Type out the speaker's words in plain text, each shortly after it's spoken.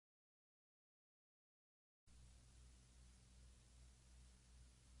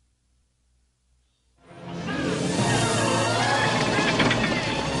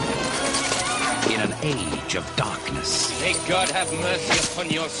God have mercy upon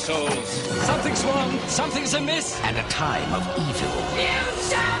your souls. Something's wrong. Something's amiss. And a time of evil. You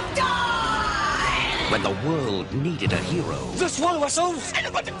shall die! When the world needed a hero. This one was all. I'm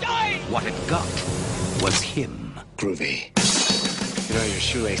about to die! What it got was him. Groovy. You know your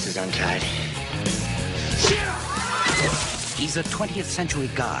shoelace is untied. He's a 20th century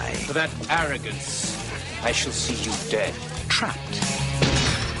guy. For that arrogance, I shall see you dead. Trapped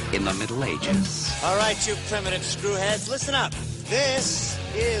in the Middle Ages. All right, you primitive screwheads, listen up. This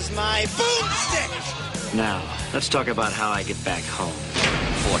is my boomstick! Now, let's talk about how I get back home.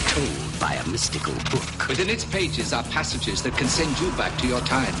 Foretold by a mystical book. Within its pages are passages that can send you back to your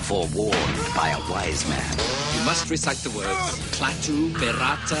time. Forewarned by a wise man. You must recite the words Klaatu,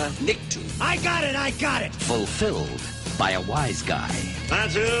 Berata, Niktu. I got it! Fulfilled by a wise guy.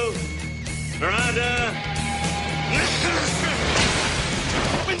 Klaatu, Berata,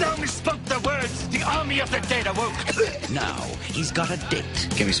 When thou misspoke the words, the army of the dead awoke. Now he's got a date.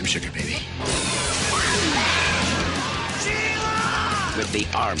 Give me some sugar, baby. With the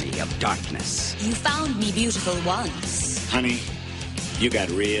army of darkness. You found me beautiful once. Honey, you got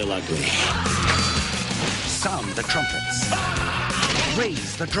real ugly. Sound the trumpets.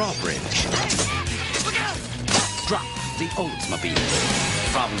 Raise the drawbridge. Drop the Oldsmobile.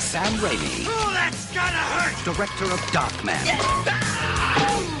 From Sam Raimi. Oh, that's gonna hurt! Director of Darkman.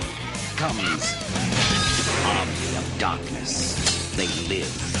 Comes Army of Darkness. They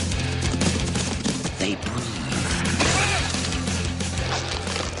live. They breathe.